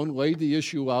the phone, laid the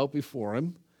issue out before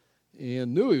him,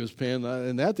 and knew he was paying,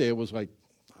 and that day it was like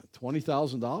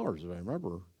 $20,000, if I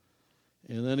remember.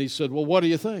 And then he said, well, what do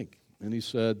you think? And he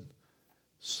said,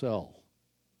 sell.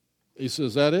 He says,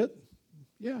 is that it?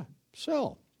 Yeah,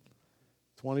 sell.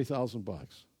 $20,000.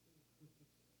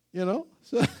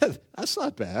 So that's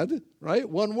not bad, right?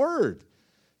 One word.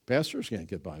 Pastors can't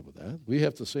get by with that. We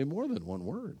have to say more than one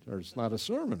word, or it's not a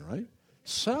sermon, right?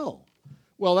 Sell.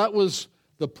 Well, that was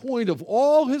the point of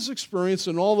all his experience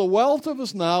and all the wealth of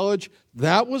his knowledge.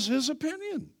 That was his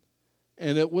opinion.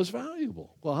 And it was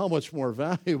valuable. Well, how much more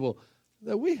valuable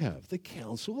that we have? The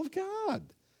counsel of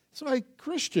God. It's like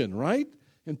Christian, right?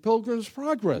 In Pilgrim's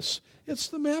Progress. It's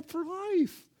the map for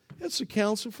life. It's the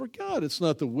counsel for God. It's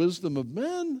not the wisdom of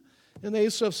men. And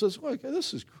Asaph says, look,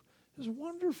 this is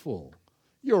wonderful.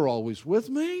 You're always with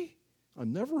me.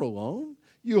 I'm never alone.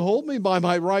 You hold me by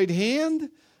my right hand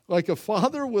like a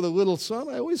father with a little son.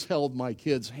 I always held my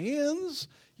kids' hands.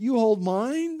 You hold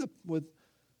mine with...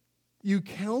 You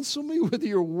counsel me with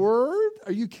your word?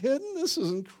 Are you kidding? This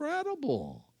is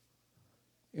incredible.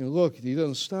 And look, he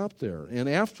doesn't stop there. And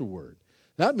afterward.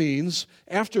 That means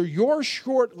after your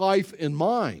short life and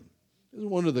mine. This is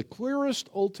one of the clearest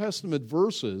Old Testament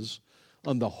verses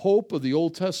on the hope of the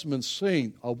Old Testament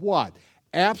saint of what?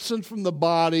 Absent from the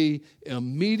body,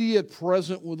 immediate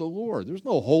present with the Lord. There's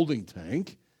no holding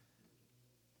tank.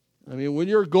 I mean, when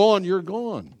you're gone, you're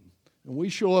gone. And we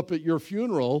show up at your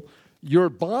funeral, your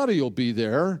body will be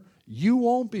there, you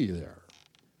won't be there.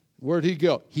 Where'd he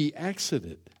go? He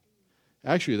exited.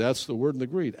 Actually, that's the word in the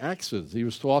Greek, exodus. He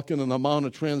was talking in the Mount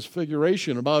of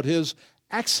Transfiguration about his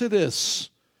exodus,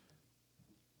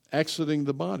 exiting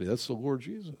the body. That's the Lord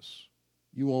Jesus.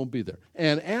 You won't be there.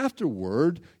 And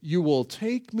afterward, you will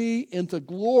take me into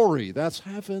glory. That's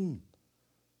heaven.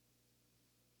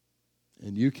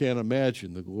 And you can't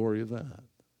imagine the glory of that.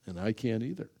 And I can't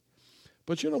either.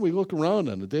 But we look around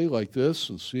on a day like this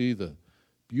and see the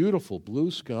beautiful blue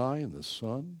sky and the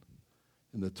sun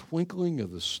and the twinkling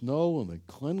of the snow and the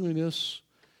cleanliness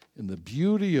and the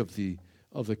beauty of the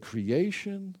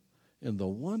creation and the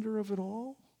wonder of it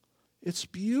all. It's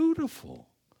beautiful.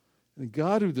 And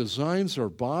God, who designs our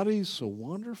bodies so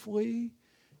wonderfully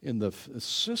in the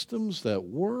systems that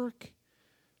work,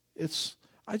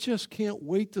 I just can't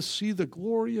wait to see the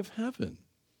glory of heaven.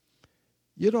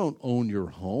 You don't own your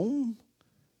home.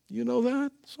 You know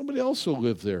that? Somebody else will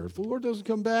live there. If the Lord doesn't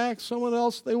come back, someone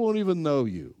else, they won't even know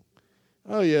you.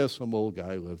 Oh, yeah, some old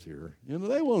guy lived here.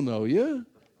 They won't know you.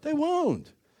 They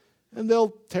won't. And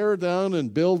they'll tear down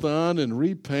and build on and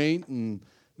repaint, and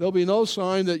there'll be no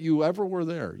sign that you ever were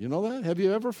there. You know that? Have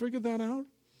you ever figured that out?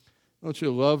 Don't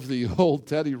you love the old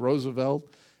Teddy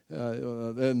Roosevelt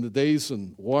in the days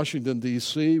in Washington,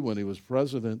 D.C. when he was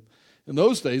president? In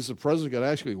those days, the president could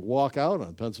actually walk out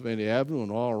on Pennsylvania Avenue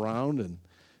and all around, and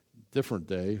different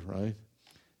day, right?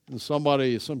 And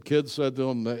some kid said to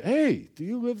him, "Hey, do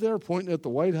you live there?" pointing at the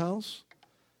White House.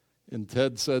 And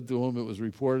Ted said to him, it was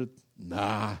reported,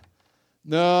 "Nah.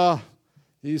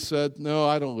 He said, "No,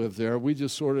 I don't live there. We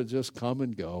just sort of just come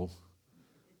and go."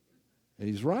 And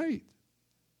he's right.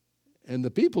 And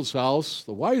the people's house,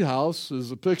 the White House,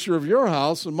 is a picture of your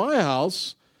house and my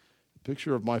house, a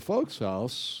picture of my folks'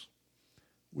 house.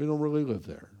 We don't really live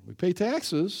there. We pay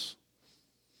taxes.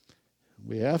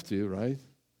 We have to, right?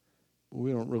 But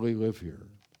we don't really live here.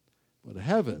 But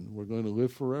heaven, we're going to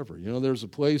live forever. There's a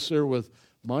place there with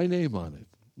my name on it.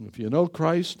 If you know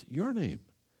Christ, your name.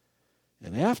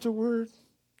 And afterward,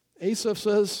 Asaph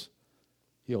says,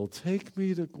 he'll take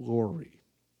me to glory.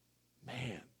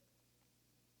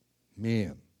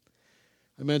 Man.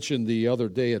 I mentioned the other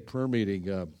day at prayer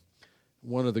meeting,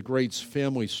 one of the great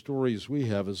family stories we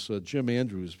have is Jim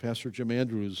Andrews. Pastor Jim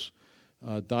Andrews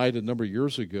died a number of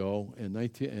years ago in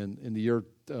the year,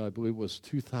 I believe it was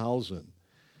 2000.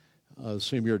 The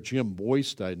same year Jim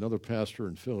Boyce died, another pastor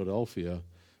in Philadelphia,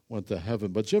 went to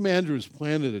heaven. But Jim Andrews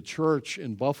planted a church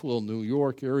in Buffalo, New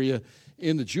York area,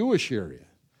 in the Jewish area.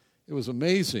 It was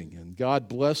amazing, and God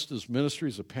blessed his ministry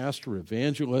as a pastor,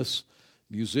 evangelist,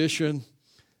 musician,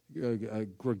 a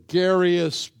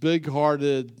gregarious,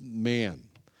 big-hearted man.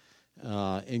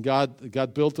 And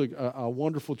God built a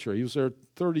wonderful church. He was there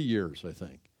 30 years, I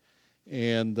think.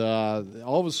 And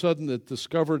all of a sudden it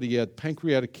discovered he had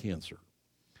pancreatic cancer.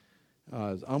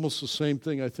 Almost the same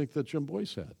thing I think that Jim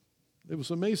Boyce had. It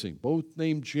was amazing. Both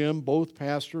named Jim, both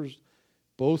pastors,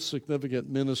 both significant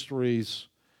ministries,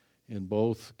 and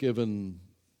both given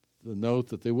the note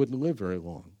that they wouldn't live very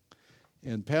long.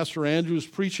 And Pastor Andrews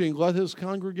preaching let his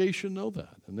congregation know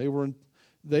that. And they were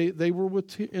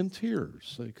in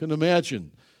tears. They couldn't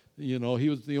imagine. He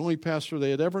was the only pastor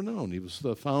they had ever known. He was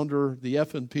the founder, the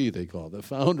F&P they call it, the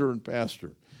founder and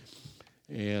pastor.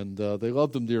 And they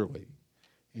loved him dearly.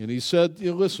 And he said,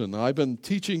 listen, I've been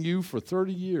teaching you for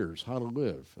 30 years how to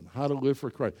live and how to live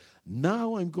for Christ.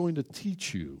 Now I'm going to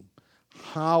teach you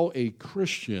how a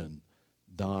Christian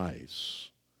dies.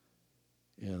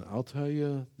 And I'll tell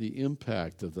you the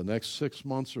impact of the next 6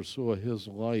 months or so of his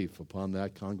life upon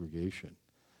that congregation.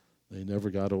 They never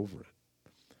got over it.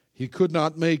 He could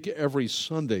not make every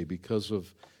Sunday because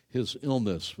of his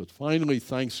illness. But finally,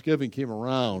 Thanksgiving came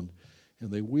around, and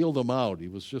they wheeled him out. He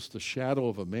was just a shadow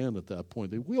of a man at that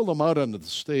point. They wheeled him out onto the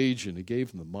stage, and he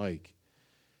gave him the mic.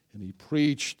 And he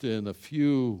preached in a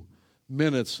few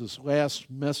minutes his last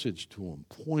message to them,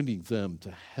 pointing them to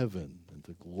heaven and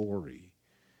to glory.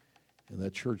 And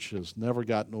that church has never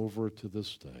gotten over it to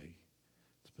this day.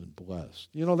 It's been blessed.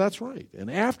 That's right.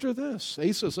 And after this,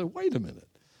 Asa said, wait a minute.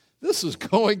 This is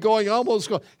almost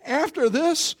going. After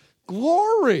this,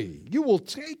 glory. You will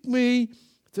take me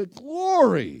to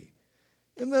glory.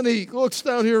 And then he looks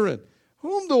down here and,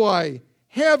 whom do I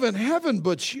have in heaven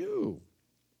but you?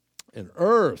 And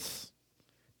earth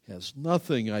has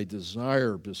nothing I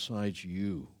desire besides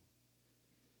you.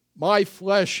 My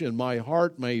flesh and my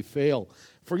heart may fail.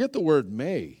 Forget the word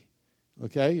may,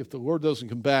 okay? If the Lord doesn't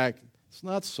come back, it's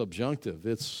not subjunctive,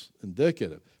 it's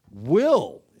indicative.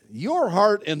 Will, your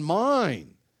heart and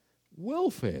mine will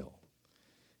fail.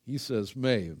 He says,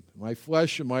 may. My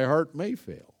flesh and my heart may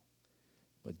fail,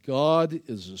 but God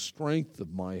is the strength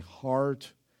of my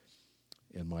heart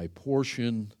and my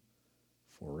portion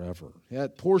forever.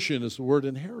 That portion is the word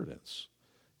inheritance.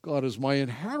 God is my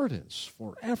inheritance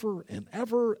forever and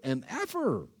ever and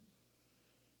ever.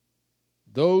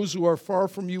 Those who are far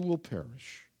from you will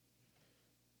perish.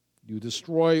 You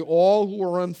destroy all who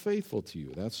are unfaithful to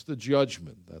you. That's the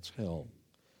judgment. That's hell.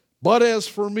 But as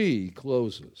for me, he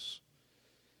closes,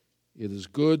 it is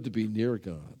good to be near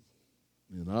God.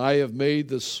 And I have made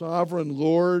the sovereign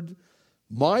Lord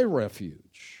my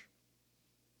refuge.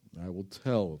 I will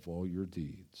tell of all your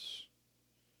deeds.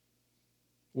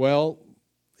 Well,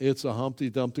 it's a Humpty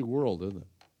Dumpty world, isn't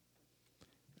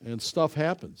it? And stuff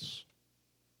happens.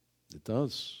 It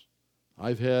does.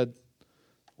 I've had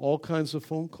all kinds of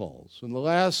phone calls. In the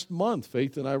last month,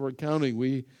 Faith and I were counting,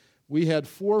 we had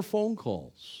 4 phone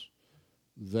calls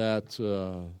that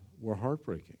were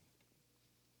heartbreaking.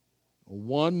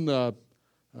 One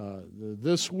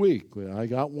this week, I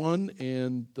got one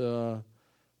and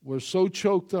was so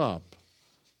choked up,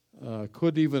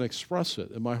 couldn't even express it,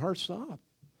 and my heart stopped.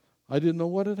 I didn't know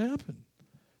what had happened.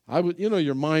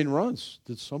 Your mind runs.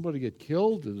 Did somebody get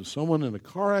killed? Did someone in a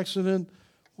car accident?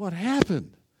 What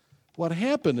happened? What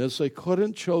happened is they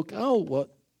couldn't choke out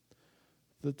what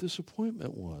the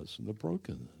disappointment was and the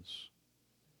brokenness.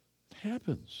 It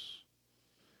happens.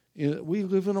 We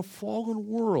live in a fallen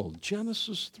world.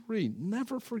 Genesis 3,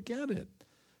 never forget it.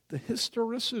 The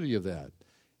historicity of that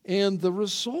and the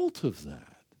result of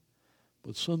that.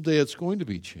 But someday it's going to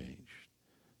be changed.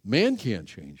 Man can't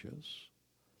change us.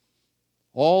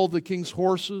 All the king's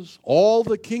horses, all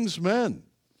the king's men,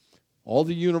 all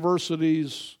the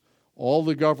universities, all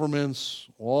the governments,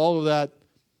 all of that,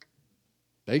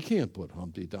 they can't put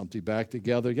Humpty Dumpty back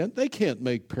together again. They can't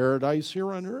make paradise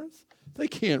here on earth. They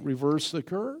can't reverse the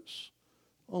curse.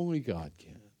 Only God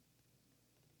can.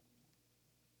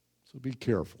 So be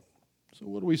careful. So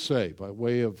what do we say by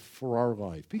way of for our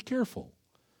life? Be careful.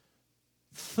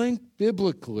 Think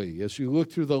biblically as you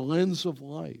look through the lens of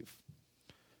life.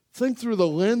 Think through the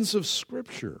lens of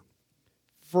Scripture.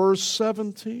 Verse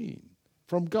 17,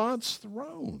 from God's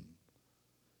throne.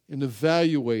 And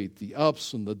evaluate the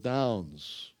ups and the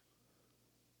downs.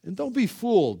 And don't be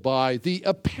fooled by the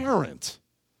apparent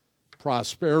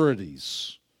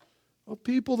prosperities of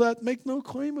people that make no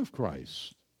claim of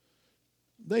Christ.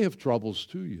 They have troubles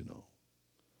too, you know.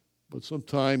 But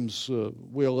sometimes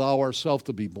we allow ourselves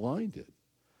to be blinded.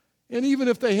 And even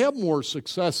if they have more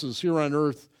successes here on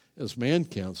earth as man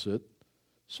counts it,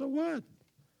 so what?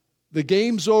 The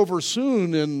game's over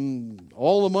soon and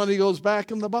all the money goes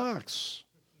back in the box.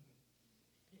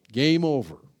 Game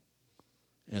over.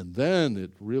 And then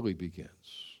it really begins.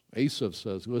 Asaph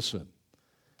says, listen,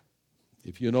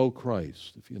 if you know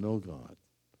Christ, if you know God,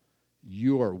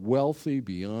 you are wealthy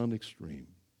beyond extreme.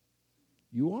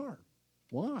 You are.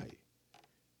 Why?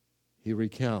 He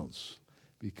recounts,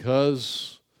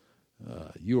 because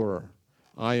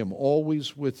I am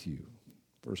always with you.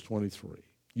 Verse 23.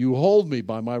 You hold me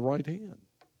by my right hand.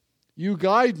 You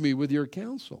guide me with your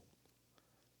counsel.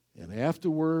 And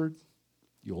afterward,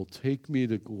 you'll take me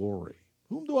to glory.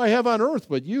 Whom do I have on earth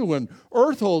but you? And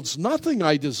earth holds nothing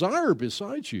I desire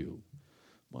besides you.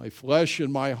 My flesh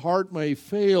and my heart may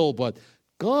fail, but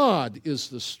God is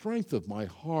the strength of my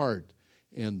heart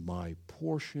and my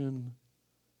portion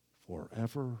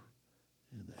forever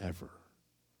and ever.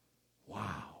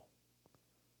 Wow.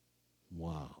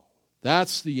 Wow.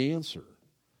 That's the answer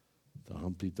to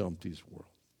Humpty Dumpty's world.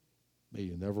 May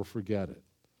you never forget it.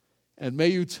 And may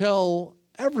you tell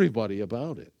everybody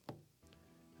about it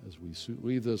as we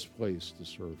leave this place to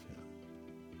serve Him.